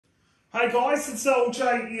Hey guys, it's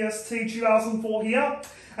LJEST2004 here,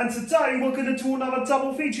 and today we're going to do another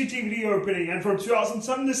double feature DVD opening. And from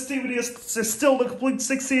 2007, this DVD is still the complete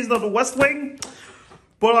 6th season of The West Wing,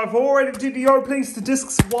 but I've already did the openings to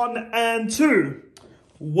discs 1 and 2.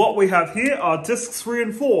 What we have here are discs 3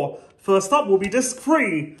 and 4. First up will be disc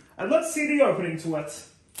 3, and let's see the opening to it.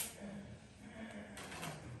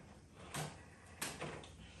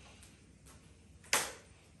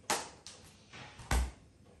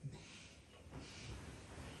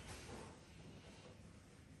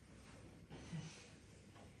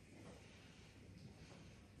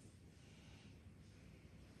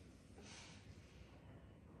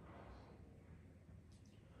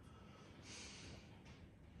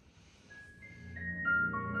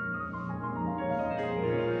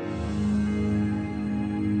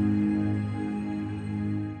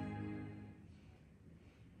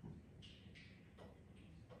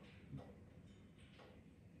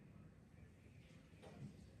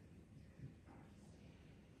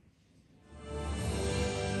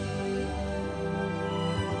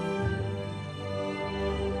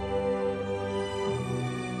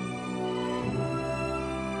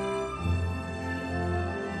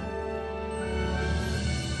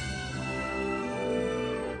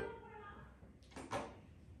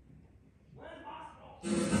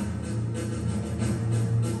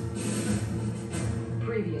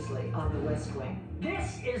 Previously on The West Wing.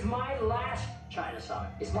 This is my last China Summit.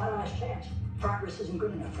 It's my last chance. Progress isn't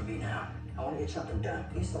good enough for me now. I want to get something done.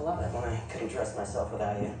 I used to love it when I couldn't trust myself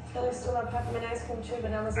without you. I used to love peppermint ice cream too,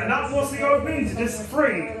 but now And that was the opening to disc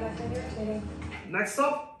 3. Next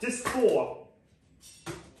up, disc 4.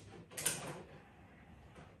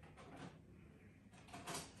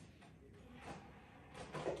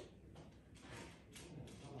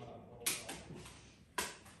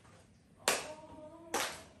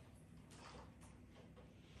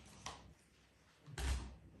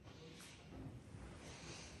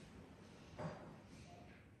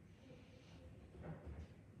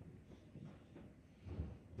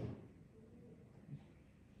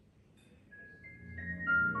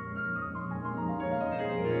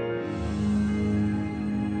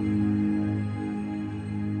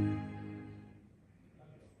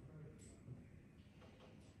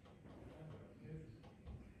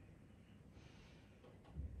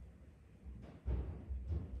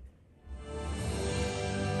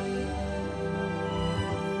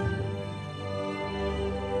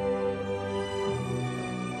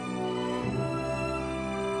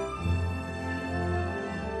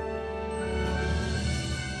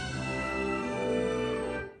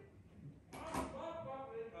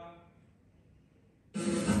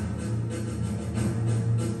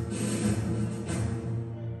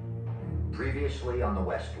 Previously on The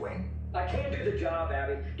West Wing. I can't do the job,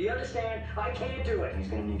 Abby. Do you understand? I can't do it. He's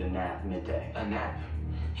gonna need a nap midday. A nap.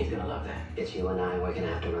 He's gonna love that. It's you and I, we're gonna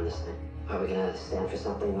have to run this thing. Are we gonna stand for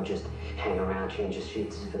something or just hang around, change the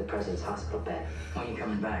sheets for the president's hospital bed? When are you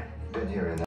coming back? Been here and